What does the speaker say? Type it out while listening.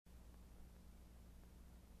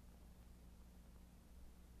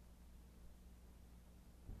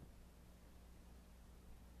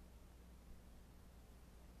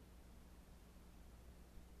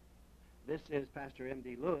This is Pastor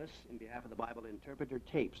M.D. Lewis in behalf of the Bible Interpreter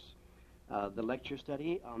Tapes. The lecture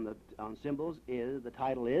study on symbols the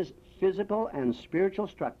title is Physical and Spiritual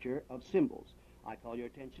Structure of Symbols. I call your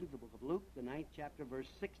attention to the book of Luke, the 9th chapter, verse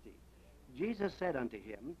 60. Jesus said unto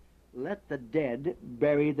him, Let the dead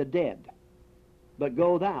bury the dead, but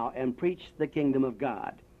go thou and preach the kingdom of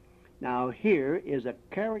God. Now here is a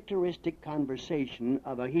characteristic conversation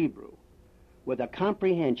of a Hebrew, with a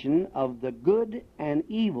comprehension of the good and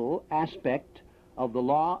evil aspect of the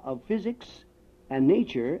law of physics and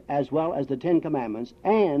nature, as well as the Ten Commandments,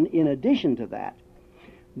 and in addition to that,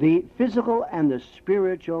 the physical and the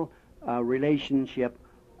spiritual relationship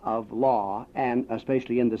of law, and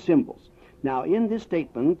especially in the symbols. Now, in this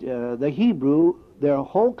statement, the Hebrew, their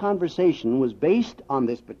whole conversation was based on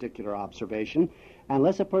this particular observation.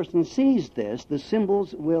 Unless a person sees this, the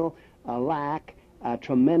symbols will lack a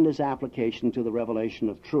tremendous application to the revelation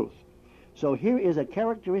of truth. So here is a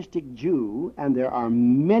characteristic Jew, and there are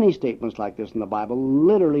many statements like this in the Bible,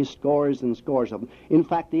 literally scores and scores of them. In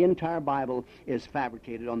fact, the entire Bible is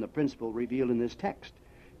fabricated on the principle revealed in this text.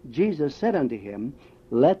 Jesus said unto him,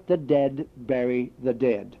 Let the dead bury the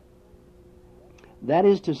dead. That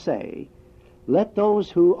is to say, let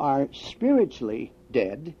those who are spiritually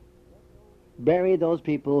dead bury those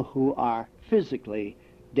people who are physically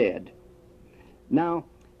dead. Now,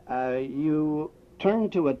 you turn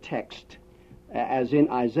to a text, as in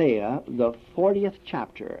Isaiah, the 40th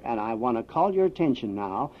chapter, and I want to call your attention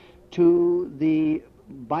now to the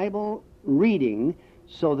Bible reading,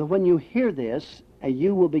 so that when you hear this,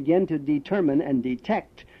 you will begin to determine and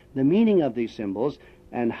detect the meaning of these symbols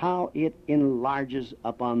and how it enlarges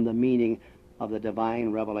upon the meaning of the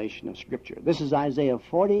divine revelation of Scripture. This is Isaiah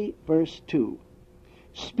 40, verse 2.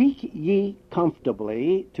 Speak ye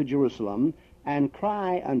comfortably to Jerusalem, and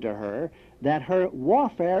cry unto her that her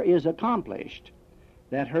warfare is accomplished,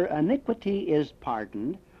 that her iniquity is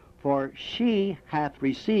pardoned, for she hath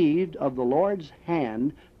received of the Lord's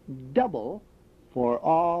hand double for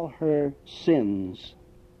all her sins.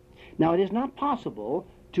 Now, it is not possible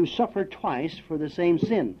to suffer twice for the same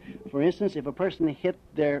sin. For instance, if a person hit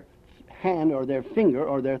their hand or their finger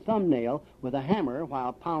or their thumbnail with a hammer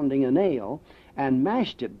while pounding a nail and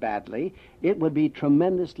mashed it badly, it would be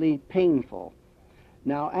tremendously painful.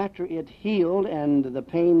 Now, after it healed and the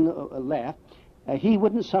pain left, he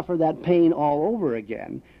wouldn't suffer that pain all over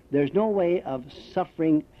again. There's no way of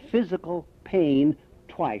suffering physical pain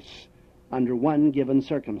twice under one given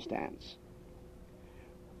circumstance.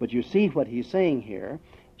 But you see what he's saying here.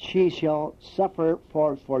 She shall suffer,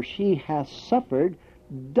 for she hath suffered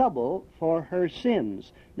double for her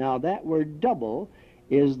sins. Now, that word double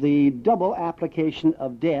is the double application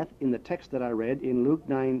of death in the text that I read in Luke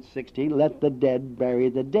 9:60, let the dead bury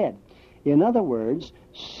the dead. In other words,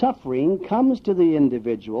 suffering comes to the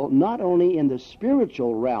individual not only in the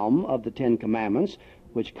spiritual realm of the Ten Commandments,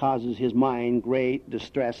 which causes his mind great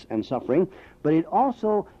distress and suffering, but it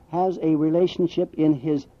also has a relationship in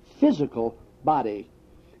his physical body.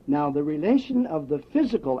 Now, the relation of the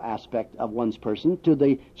physical aspect of one's person to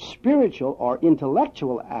the spiritual or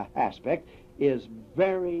intellectual aspect is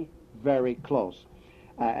very, very close.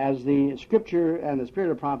 As the Scripture and the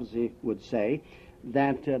Spirit of prophecy would say,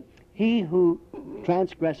 that he who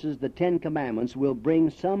transgresses the Ten Commandments will bring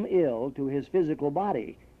some ill to his physical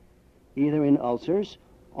body, either in ulcers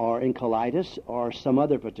or in colitis or some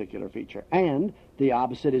other particular feature. And the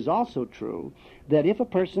opposite is also true, that if a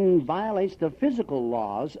person violates the physical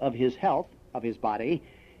laws of his health, of his body,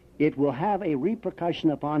 it will have a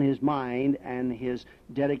repercussion upon his mind and his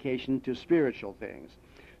dedication to spiritual things.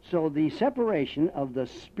 So the separation of the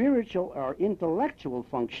spiritual or intellectual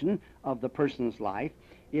function of the person's life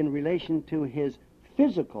in relation to his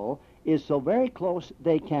physical is so very close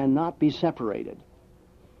they cannot be separated.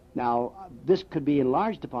 Now, this could be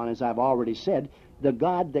enlarged upon, as I've already said. The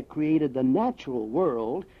God that created the natural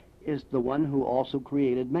world is the one who also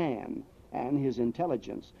created man and his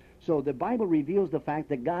intelligence. So the Bible reveals the fact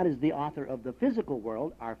that God is the author of the physical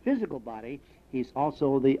world, our physical body. He's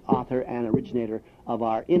also the author and originator of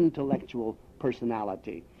our intellectual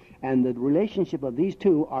personality. And the relationship of these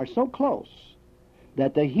two are so close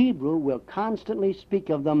that the Hebrew will constantly speak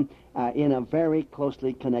of them in a very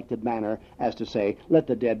closely connected manner, as to say, let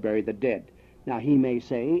the dead bury the dead. Now, he may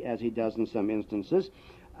say, as he does in some instances,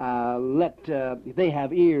 they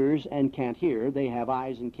have ears and can't hear, they have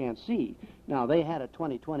eyes and can't see. Now, they had a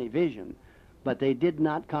 20/20 vision, but they did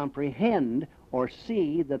not comprehend or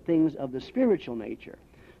see the things of the spiritual nature.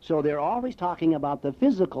 So they're always talking about the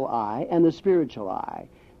physical eye and the spiritual eye.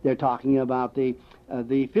 They're talking about the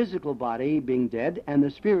physical body being dead and the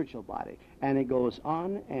spiritual body. And it goes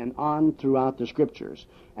on and on throughout the Scriptures.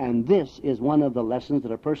 And this is one of the lessons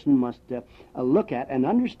that a person must look at and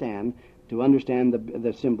understand to understand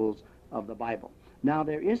the symbols of the Bible. Now,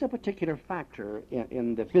 there is a particular factor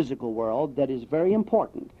in the physical world that is very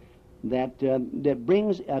important, that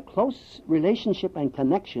brings a close relationship and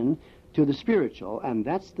connection to the spiritual, and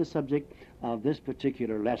that's the subject of this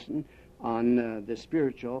particular lesson on the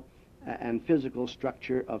spiritual and physical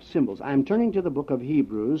structure of symbols. I'm turning to the book of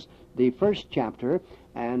Hebrews, the first chapter,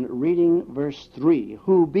 and reading verse 3.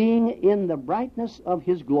 Who being in the brightness of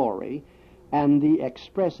his glory and the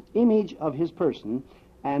express image of his person,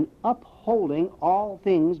 and upholding all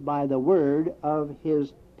things by the word of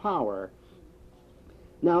his power.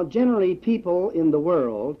 Now, generally, people in the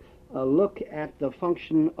world look at the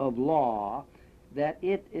function of law that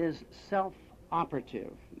it is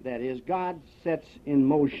self-operative. That is, God sets in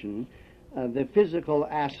motion the physical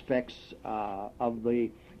aspects of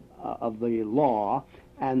the law,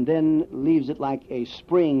 and then leaves it like a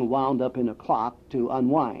spring wound up in a clock to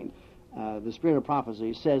unwind. The Spirit of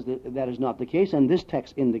Prophecy says that that is not the case, and this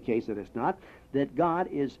text indicates that it's not, that God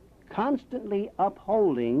is constantly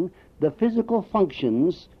upholding the physical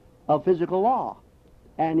functions of physical law.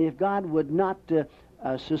 And if God would not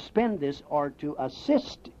suspend this or to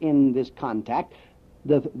assist in this contact,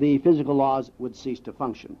 the physical laws would cease to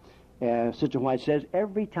function. Sister White says,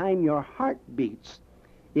 every time your heart beats,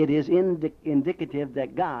 it is indicative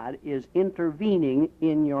that God is intervening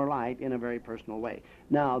in your life in a very personal way.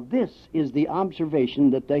 Now, this is the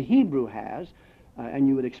observation that the Hebrew has, and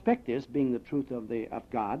you would expect this, being the truth of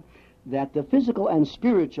God, that the physical and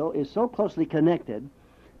spiritual is so closely connected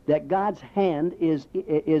that God's hand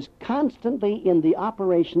is constantly in the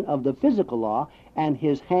operation of the physical law, and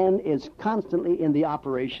his hand is constantly in the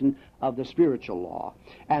operation of the spiritual law.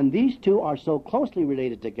 And these two are so closely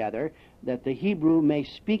related together that the Hebrew may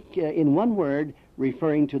speak in one word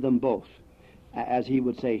referring to them both. As he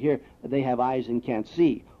would say here, they have eyes and can't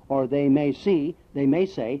see. Or they may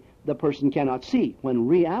say, the person cannot see, when in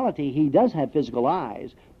reality he does have physical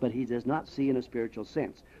eyes, but he does not see in a spiritual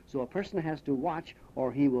sense. So a person has to watch,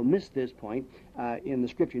 or he will miss this point in the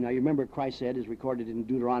Scripture. Now, you remember Christ said, is recorded in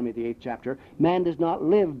Deuteronomy, the 8th chapter, man does not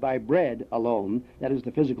live by bread alone, that is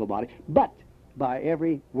the physical body, but by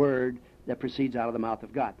every word that proceeds out of the mouth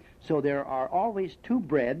of God. So there are always two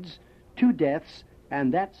breads, two deaths,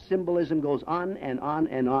 and that symbolism goes on and on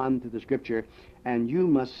and on through the Scripture, and you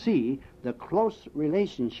must see the close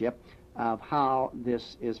relationship of how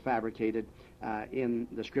this is fabricated in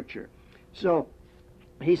the Scripture. So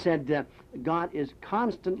he said God is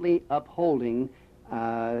constantly upholding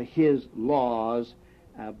his laws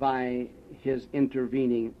by his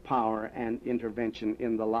intervening power and intervention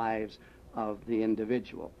in the lives of the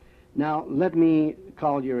individual. Now, let me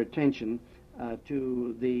call your attention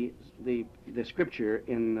to the Scripture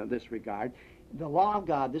in this regard. The law of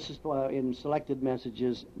God, this is in Selected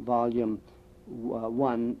Messages, Volume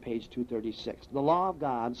 1, page 236. The law of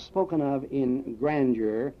God, spoken of in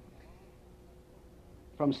grandeur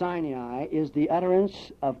from Sinai, is the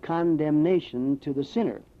utterance of condemnation to the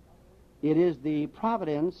sinner. It is the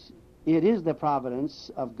providence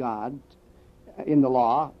of God in the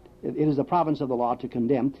law. It is the province of the law to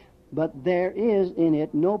condemn, but there is in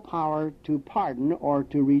it no power to pardon or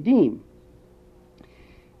to redeem.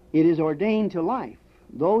 It is ordained to life.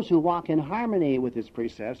 Those who walk in harmony with its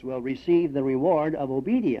precepts will receive the reward of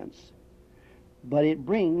obedience. But it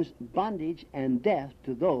brings bondage and death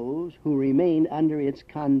to those who remain under its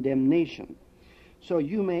condemnation. So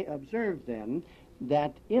you may observe then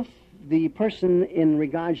that if the person in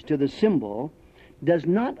regards to the symbol does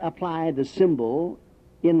not apply the symbol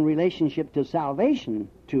in relationship to salvation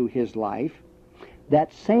to his life,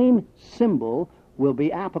 that same symbol will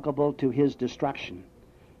be applicable to his destruction.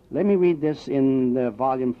 Let me read this in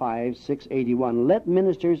volume 5, 681. Let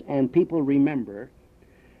ministers and people remember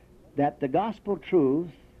that the gospel truth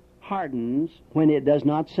hardens when it does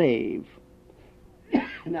not save.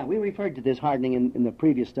 Now, we referred to this hardening in the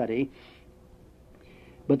previous study,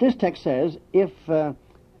 but this text says, if the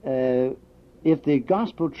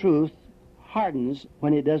gospel truth hardens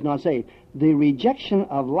when it does not save, the rejection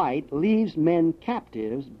of light leaves men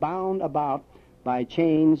captives, bound about by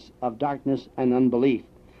chains of darkness and unbelief.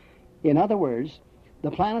 In other words, the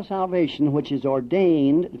plan of salvation which is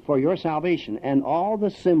ordained for your salvation and all the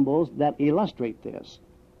symbols that illustrate this,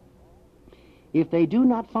 if they do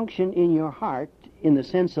not function in your heart in the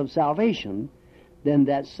sense of salvation, then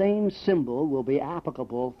that same symbol will be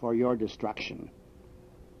applicable for your destruction.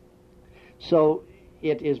 So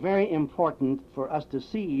it is very important for us to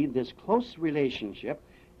see this close relationship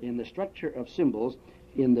in the structure of symbols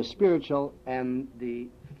in the spiritual and the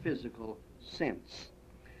physical sense.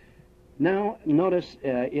 Now, notice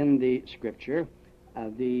in the Scripture,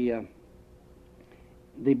 the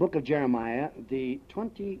book of Jeremiah, the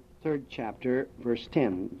 23rd chapter, verse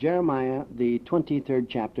 10. Jeremiah, the 23rd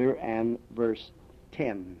chapter, and verse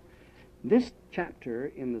 10. This chapter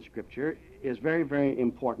in the Scripture is very, very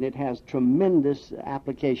important. It has tremendous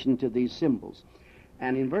application to these symbols.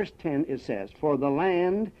 And in verse 10 it says, "For the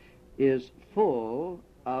land is full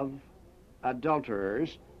of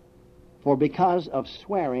adulterers, for because of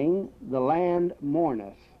swearing the land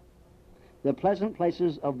mourneth. The pleasant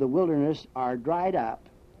places of the wilderness are dried up,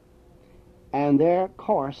 and their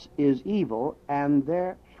course is evil, and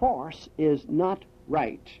their force is not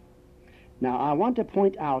right." Now, I want to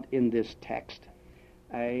point out in this text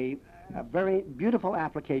a very beautiful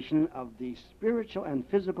application of the spiritual and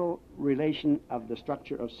physical relation of the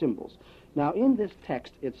structure of symbols. Now, in this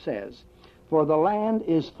text it says, "For the land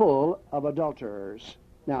is full of adulterers."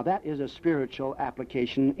 Now, that is a spiritual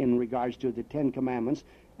application in regards to the Ten Commandments,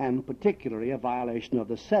 and particularly a violation of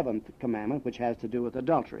the seventh commandment, which has to do with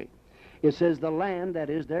adultery. It says the land, that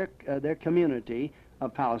is their community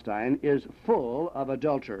of Palestine, is full of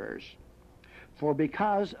adulterers. "For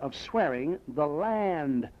because of swearing, the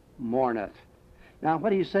land mourneth." Now,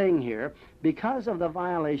 what he's saying here, because of the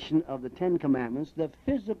violation of the Ten Commandments, the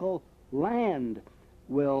physical land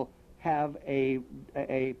will have a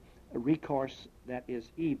recourse that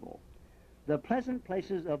is evil. The pleasant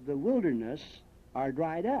places of the wilderness are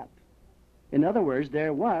dried up. In other words,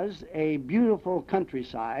 there was a beautiful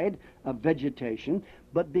countryside of vegetation,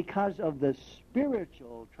 but because of the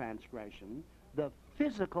spiritual transgression, the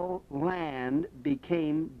physical land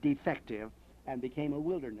became defective and became a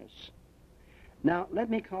wilderness. Now, let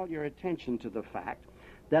me call your attention to the fact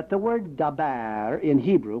that the word dabar in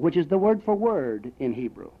Hebrew, which is the word for word in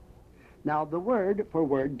Hebrew. Now, the word for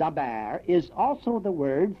word, dabar, is also the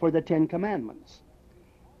word for the Ten Commandments.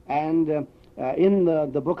 And in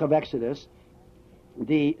the book of Exodus,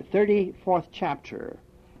 the 34th chapter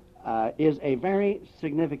is a very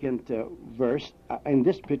significant verse in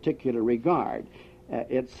this particular regard.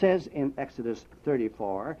 It says in Exodus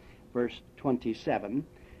 34, verse 27,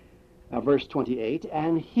 verse 28,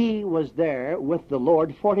 "And he was there with the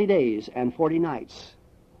Lord 40 days and 40 nights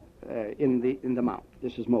in the mount."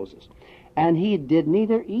 This is Moses. "And he did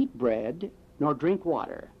neither eat bread nor drink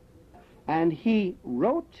water. And he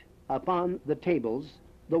wrote upon the tables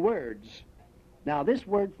the words." Now, this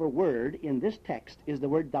word for word in this text is the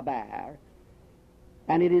word dabar,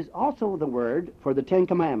 and it is also the word for the Ten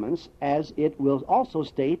Commandments, as it will also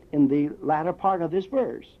state in the latter part of this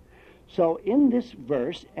verse. So in this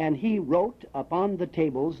verse, "And he wrote upon the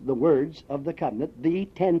tables the words of the covenant," the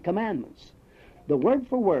Ten Commandments. The word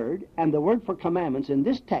for word and the word for commandments in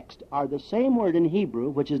this text are the same word in Hebrew,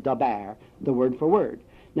 which is dabar, the word for word.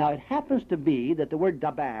 Now, it happens to be that the word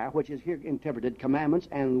dabar, which is here interpreted commandments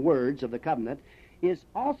and words of the covenant, is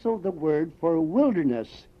also the word for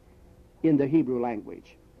wilderness in the Hebrew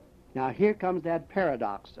language. Now, here comes that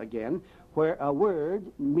paradox again, where a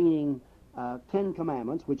word meaning Ten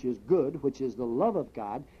Commandments, which is good, which is the love of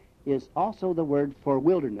God, is also the word for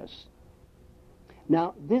wilderness.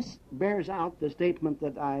 Now, this bears out the statement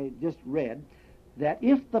that I just read, that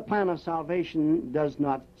if the plan of salvation does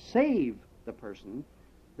not save the person,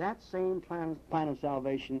 that same plan of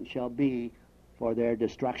salvation shall be for their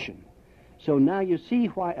destruction. So now you see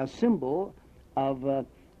why a symbol of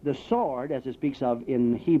the sword, as it speaks of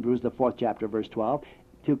in Hebrews, the 4th chapter, verse 12,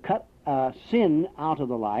 to cut sin out of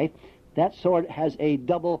the life, that sword has a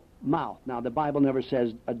double mouth. Now, the Bible never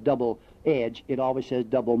says a double edge. It always says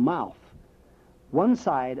double mouth. One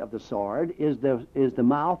side of the sword is the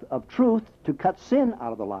mouth of truth to cut sin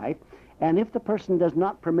out of the life, and if the person does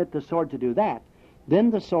not permit the sword to do that,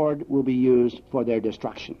 then the sword will be used for their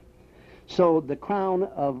destruction. So the crown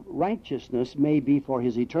of righteousness may be for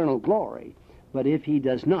his eternal glory, but if he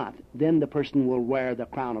does not, then the person will wear the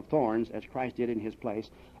crown of thorns, as Christ did in his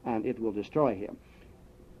place, and it will destroy him.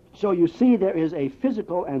 So you see there is a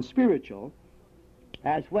physical and spiritual,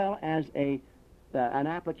 as well as an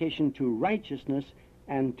application to righteousness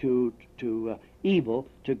and to evil,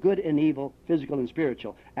 to good and evil, physical and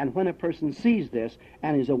spiritual. And when a person sees this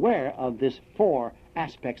and is aware of this four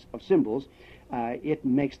aspects of symbols, it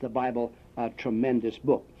makes the Bible a tremendous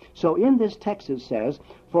book. So in this text it says,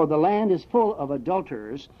 "For the land is full of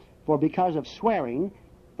adulterers, for because of swearing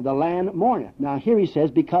the land mourneth." Now here he says,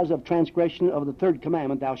 because of transgression of the third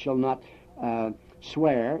commandment, "Thou shalt not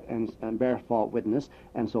swear and bear false witness,"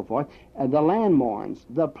 and so forth, the land mourns.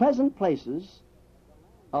 "The pleasant places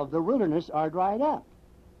of the wilderness are dried up,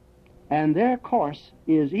 and their course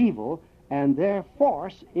is evil, and their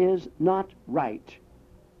force is not right."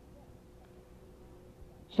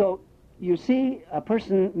 So you see, a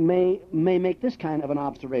person may make this kind of an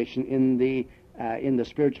observation in the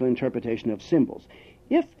spiritual interpretation of symbols.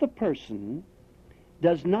 If the person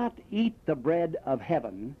does not eat the bread of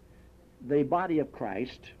heaven, the body of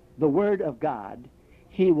Christ, the Word of God,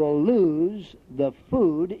 he will lose the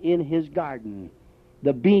food in his garden.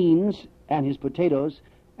 The beans and his potatoes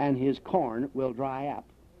and his corn will dry up.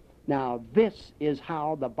 Now, this is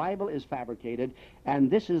how the Bible is fabricated,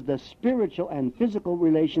 and this is the spiritual and physical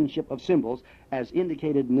relationship of symbols as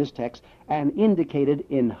indicated in this text and indicated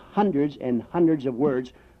in hundreds and hundreds of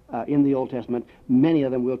words in the Old Testament. Many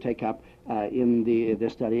of them we'll take up in the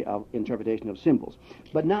study of interpretation of symbols.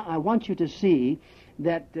 But now I want you to see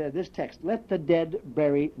that this text, let the dead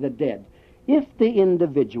bury the dead. If the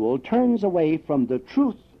individual turns away from the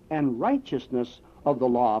truth and righteousness of the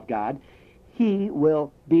law of God, he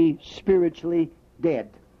will be spiritually dead.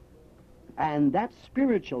 And that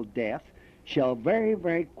spiritual death shall very,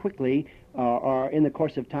 very quickly, or in the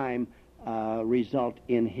course of time, result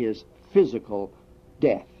in his physical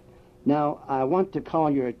death. Now, I want to call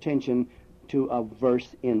your attention to a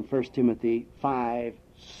verse in 1 Timothy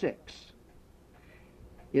 5:6.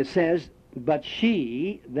 It says, "But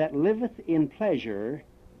she that liveth in pleasure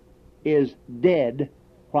is dead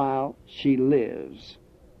while she lives."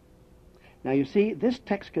 Now, you see, this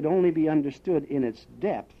text could only be understood in its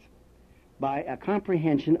depth by a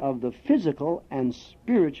comprehension of the physical and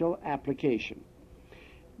spiritual application.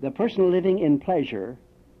 The person living in pleasure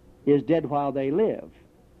is dead while they live.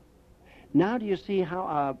 Now do you see how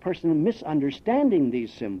a person misunderstanding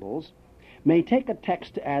these symbols may take a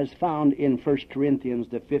text as found in 1 Corinthians,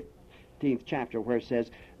 the 15th chapter, where it says,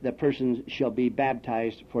 "The persons shall be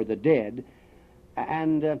baptized for the dead,"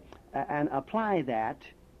 and apply that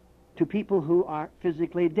to people who are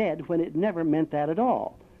physically dead when it never meant that at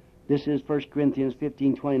all. This is 1 Corinthians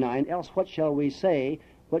 15:29. "Else what shall we say?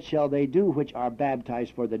 What shall they do which are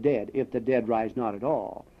baptized for the dead, if the dead rise not at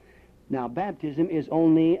all?" Now, baptism is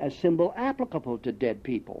only a symbol applicable to dead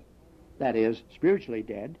people, that is, spiritually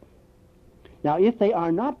dead. Now, if they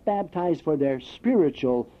are not baptized for their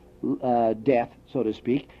spiritual death, so to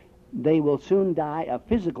speak, they will soon die a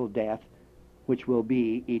physical death, which will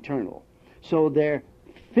be eternal. So their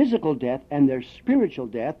physical death and their spiritual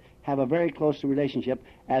death have a very close relationship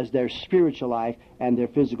as their spiritual life and their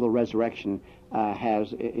physical resurrection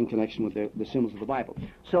has in connection with the symbols of the Bible.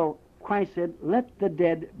 So Christ said, "Let the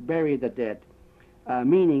dead bury the dead,"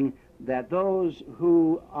 meaning that those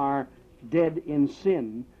who are dead in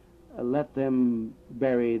sin, let them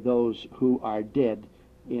bury those who are dead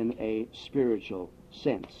in a spiritual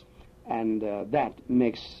sense. And that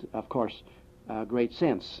makes, of course, great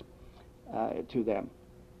sense to them.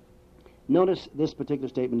 Notice this particular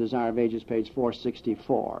statement, Desire of Ages, page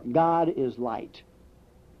 464. God is light.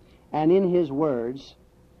 And in his words,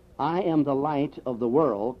 "I am the light of the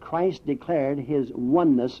world," Christ declared his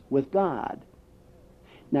oneness with God.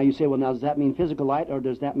 Now you say, well, now does that mean physical light or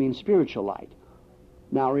does that mean spiritual light?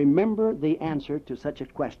 Now remember the answer to such a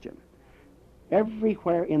question.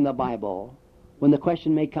 Everywhere in the Bible, when the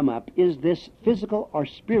question may come up, is this physical or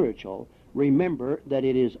spiritual, remember that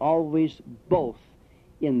it is always both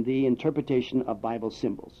in the interpretation of Bible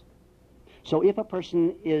symbols. So if a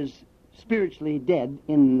person is spiritually dead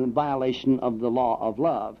in violation of the law of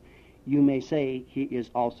love, you may say he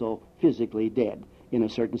is also physically dead in a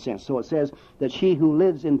certain sense. So it says that she who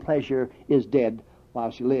lives in pleasure is dead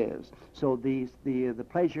while she lives. So the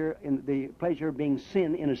pleasure being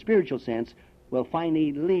sin in a spiritual sense will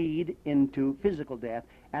finally lead into physical death,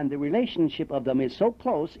 and the relationship of them is so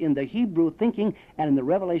close in the Hebrew thinking and in the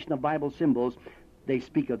revelation of Bible symbols, they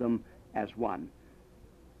speak of them as one.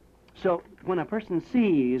 So when a person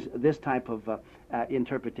sees this type of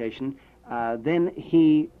interpretation, then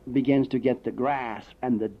he begins to get the grasp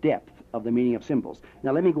and the depth of the meaning of symbols.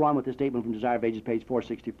 Now let me go on with this statement from Desire of Ages, page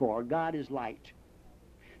 464. God is light.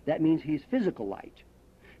 That means he's physical light.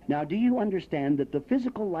 Now do you understand that the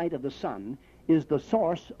physical light of the sun is the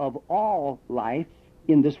source of all life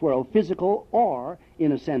in this world, physical or,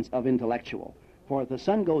 in a sense, of intellectual? For if the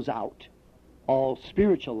sun goes out, all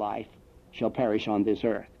spiritual life shall perish on this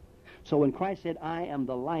earth. So when Christ said, "I am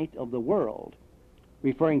the light of the world,"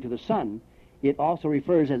 referring to the sun, it also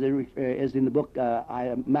refers, as in the book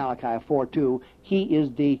Malachi 4:2, he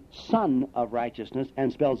is the Son of righteousness,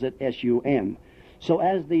 and spells it S-U-N. So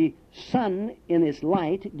as the sun in its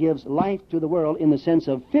light gives life to the world in the sense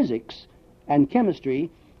of physics and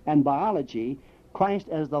chemistry and biology, Christ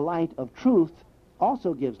as the light of truth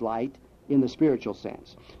also gives light in the spiritual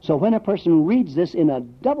sense. So when a person reads this in a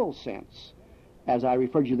double sense, as I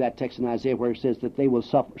referred you to that text in Isaiah where it says that they will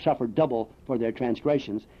suffer double for their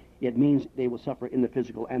transgressions, It means they will suffer in the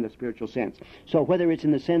physical and the spiritual sense. So whether it's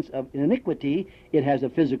in the sense of iniquity, it has a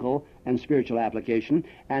physical and spiritual application,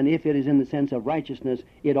 and if it is in the sense of righteousness,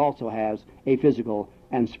 it also has a physical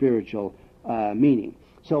and spiritual meaning.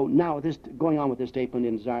 So now, going on with this statement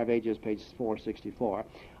in Desire of Ages, page 464,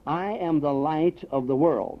 I am the light of the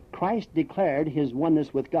world. Christ declared his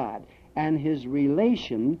oneness with God and his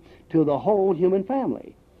relation to the whole human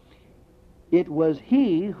family. It was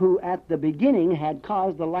he who at the beginning had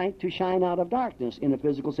caused the light to shine out of darkness in a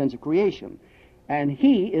physical sense of creation. And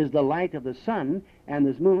he is the light of the sun and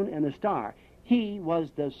the moon and the star. He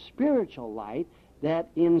was the spiritual light that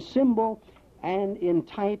in symbol and in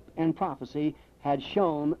type and prophecy had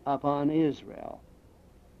shone upon Israel.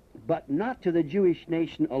 But not to the Jewish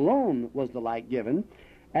nation alone was the light given.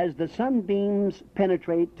 As the sunbeams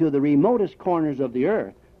penetrate to the remotest corners of the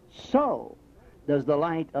earth, so does the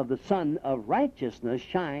light of the Sun of Righteousness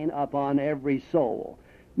shine upon every soul.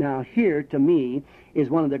 Now here, to me, is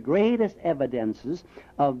one of the greatest evidences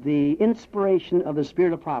of the inspiration of the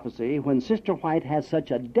Spirit of prophecy when Sister White has such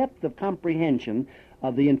a depth of comprehension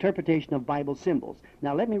of the interpretation of Bible symbols.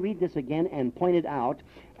 Now let me read this again and point it out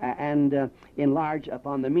and enlarge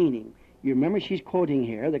upon the meaning. You remember she's quoting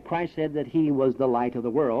here that Christ said that he was the light of the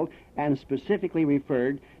world, and specifically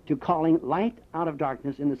referred to calling light out of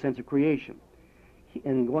darkness in the sense of creation.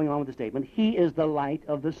 And going on with the statement, he is the light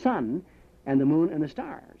of the sun and the moon and the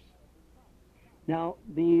stars. Now,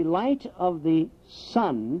 the light of the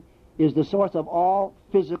sun is the source of all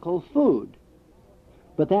physical food.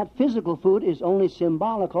 But that physical food is only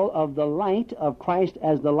symbolical of the light of Christ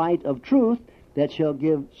as the light of truth that shall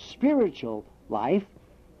give spiritual life,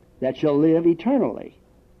 that shall live eternally.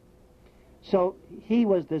 So he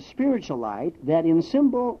was the spiritual light that in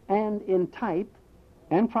symbol and in type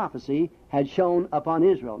and prophecy had shone upon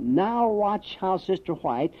Israel. Now watch how Sister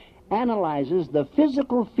White analyzes the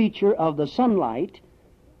physical feature of the sunlight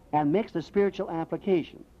and makes the spiritual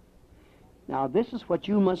application. Now this is what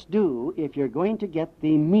you must do if you're going to get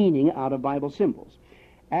the meaning out of Bible symbols.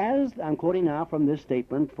 As, I'm quoting now from this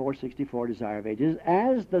statement, 464, Desire of Ages,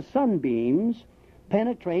 as the sunbeams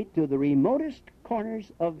penetrate to the remotest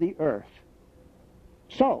corners of the earth,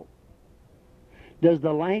 so does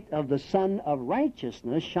the light of the Sun of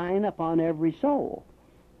Righteousness shine upon every soul.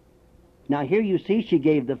 Now here you see she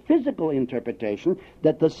gave the physical interpretation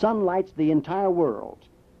that the sun lights the entire world.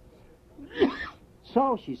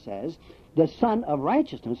 So, she says, the Sun of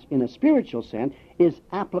Righteousness, in a spiritual sense, is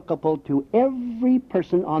applicable to every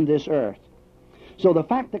person on this earth. So the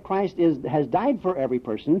fact that Christ has died for every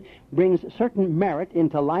person brings certain merit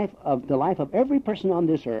into the life of every person on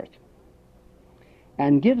this earth,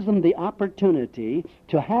 and gives them the opportunity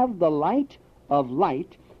to have the light of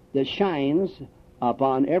light that shines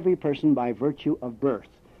upon every person by virtue of birth.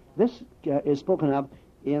 This is spoken of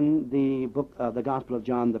in the book of the Gospel of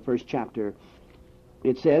John, the first chapter.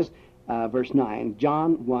 It says, verse 9,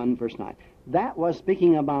 John 1, verse 9. That was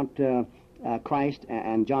speaking about Christ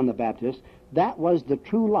and John the Baptist. That was the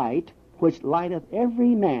true light which lighteth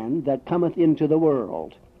every man that cometh into the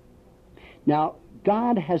world. Now,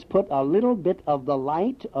 God has put a little bit of the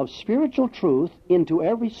light of spiritual truth into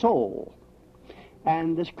every soul.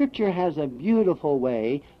 And the Scripture has a beautiful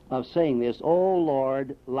way of saying this, O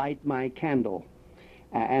Lord, light my candle.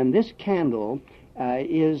 And this candle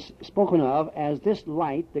is spoken of as this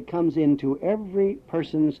light that comes into every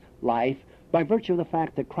person's life by virtue of the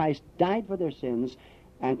fact that Christ died for their sins,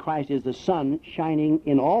 and Christ is the sun shining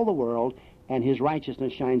in all the world, and his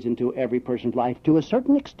righteousness shines into every person's life to a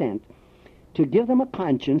certain extent, to give them a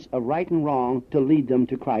conscience of right and wrong, to lead them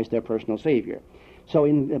to Christ, their personal Savior. So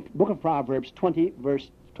in the book of Proverbs 20,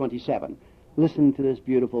 verse 27, listen to this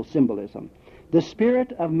beautiful symbolism. The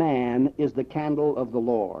spirit of man is the candle of the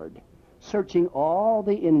Lord, searching all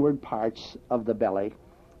the inward parts of the belly.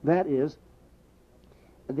 That is,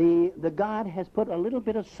 the God has put a little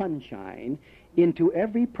bit of sunshine into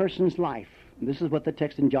every person's life. This is what the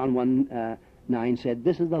text in John 1, 9 said,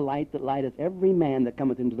 this is the light that lighteth every man that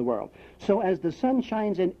cometh into the world. So as the sun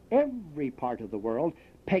shines in every part of the world,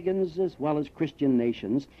 pagans as well as Christian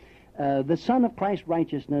nations, the sun of Christ's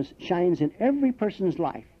righteousness shines in every person's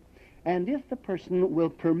life. And if the person will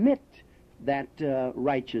permit that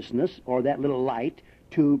righteousness or that little light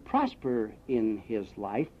to prosper in his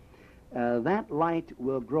life, that light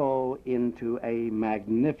will grow into a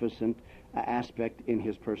magnificent aspect in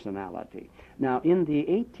his personality. Now, in the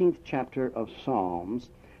 18th chapter of Psalms,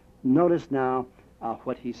 notice now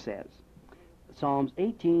what he says. Psalms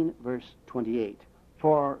 18, verse 28.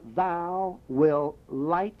 For thou wilt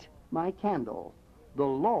light my candle. The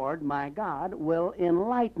Lord my God will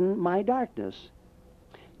enlighten my darkness.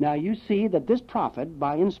 Now you see that this prophet,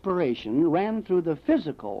 by inspiration, ran through the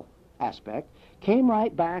physical aspect, came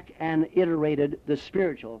right back and iterated the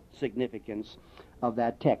spiritual significance of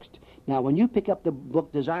that text. Now, when you pick up the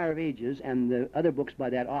book Desire of Ages and the other books by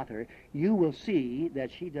that author, you will see that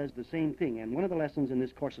she does the same thing. And one of the lessons in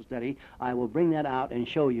this course of study, I will bring that out and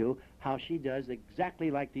show you how she does exactly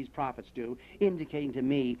like these prophets do, indicating to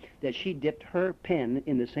me that she dipped her pen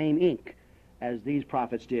in the same ink as these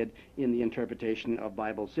prophets did in the interpretation of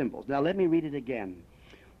Bible symbols. Now, let me read it again.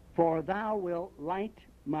 For thou wilt light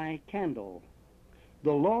my candle.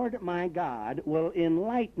 The Lord my God will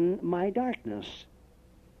enlighten my darkness.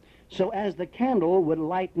 So as the candle would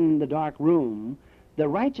lighten the dark room, the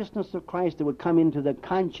righteousness of Christ that would come into the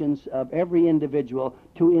conscience of every individual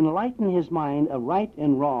to enlighten his mind of right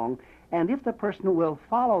and wrong, and if the person will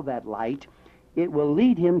follow that light, it will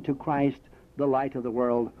lead him to Christ, the light of the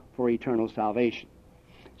world, for eternal salvation.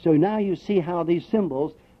 So now you see how these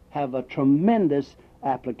symbols have a tremendous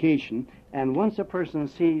application, and once a person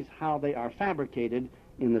sees how they are fabricated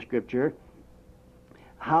in the Scripture,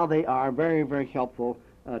 how they are very, very helpful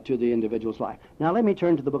to the individual's life. Now let me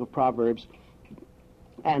turn to the book of Proverbs,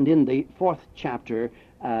 and in the 4th chapter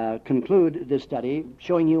conclude this study,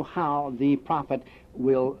 showing you how the prophet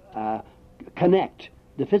will connect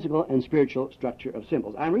the physical and spiritual structure of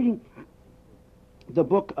symbols. I'm reading the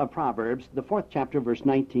book of Proverbs, the 4th chapter, verse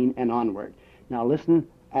 19 and onward. Now listen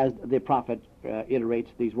as the prophet iterates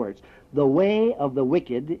these words. The way of the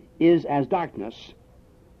wicked is as darkness.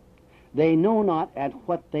 They know not at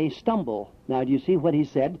what they stumble. Now, do you see what he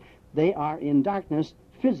said? They are in darkness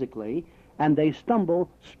physically, and they stumble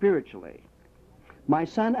spiritually. My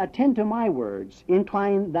son, attend to my words.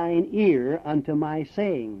 Incline thine ear unto my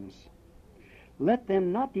sayings. Let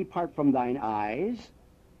them not depart from thine eyes.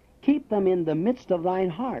 Keep them in the midst of thine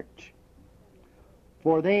heart.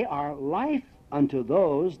 For they are life unto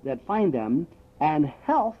those that find them, and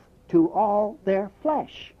health to all their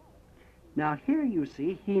flesh. Now here you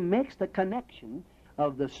see he makes the connection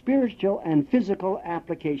of the spiritual and physical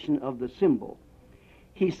application of the symbol.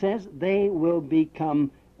 He says they will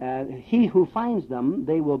become, he who finds them,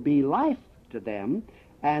 they will be life to them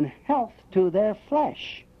and health to their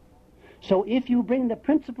flesh. So if you bring the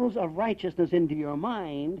principles of righteousness into your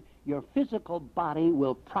mind, your physical body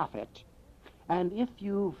will profit. And if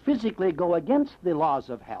you physically go against the laws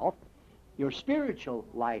of health, your spiritual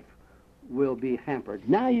life will be hampered.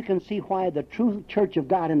 Now you can see why the true church of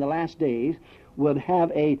God in the last days would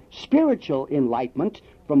have a spiritual enlightenment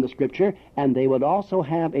from the Scripture, and they would also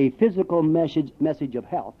have a physical message of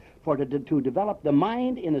health. For to develop the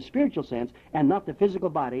mind in a spiritual sense and not the physical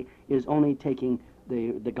body is only taking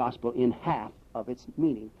the gospel in half of its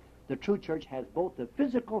meaning. The true church has both the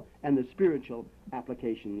physical and the spiritual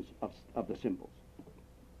applications of the symbols.